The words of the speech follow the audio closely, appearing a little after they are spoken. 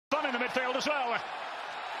midfield as well.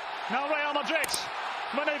 Now Real Madrid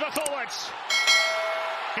manoeuvre forwards.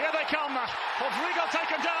 Here they come. Rodrigo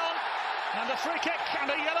taken down, and a free kick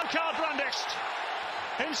and a yellow card brandished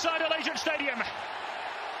inside Allegiant Stadium.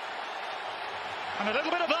 And a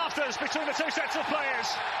little bit of afters between the two sets of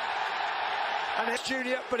players. And it's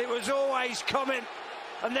Junior, but it was always coming.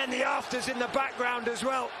 And then the afters in the background as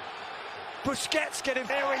well. Busquets getting...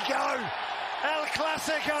 Here we go. El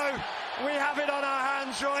Clasico. We have it on our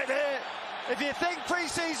hands right here. If you think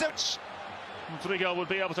pre-season... Rodrigo would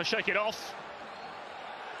be able to shake it off.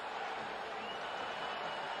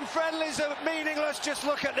 Friendlies are meaningless. Just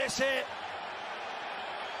look at this here.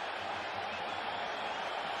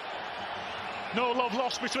 No love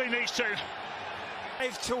lost between these two.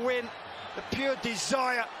 To win, the pure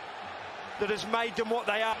desire that has made them what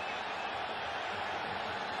they are.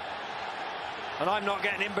 And I'm not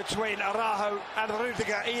getting in between Araujo and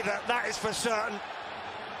Rudiger either, that is for certain.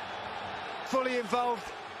 Fully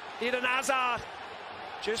involved, Eden Hazard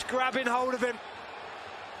just grabbing hold of him.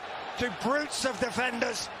 Two brutes of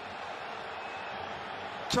defenders.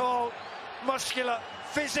 Tall, muscular,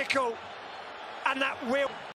 physical, and that will.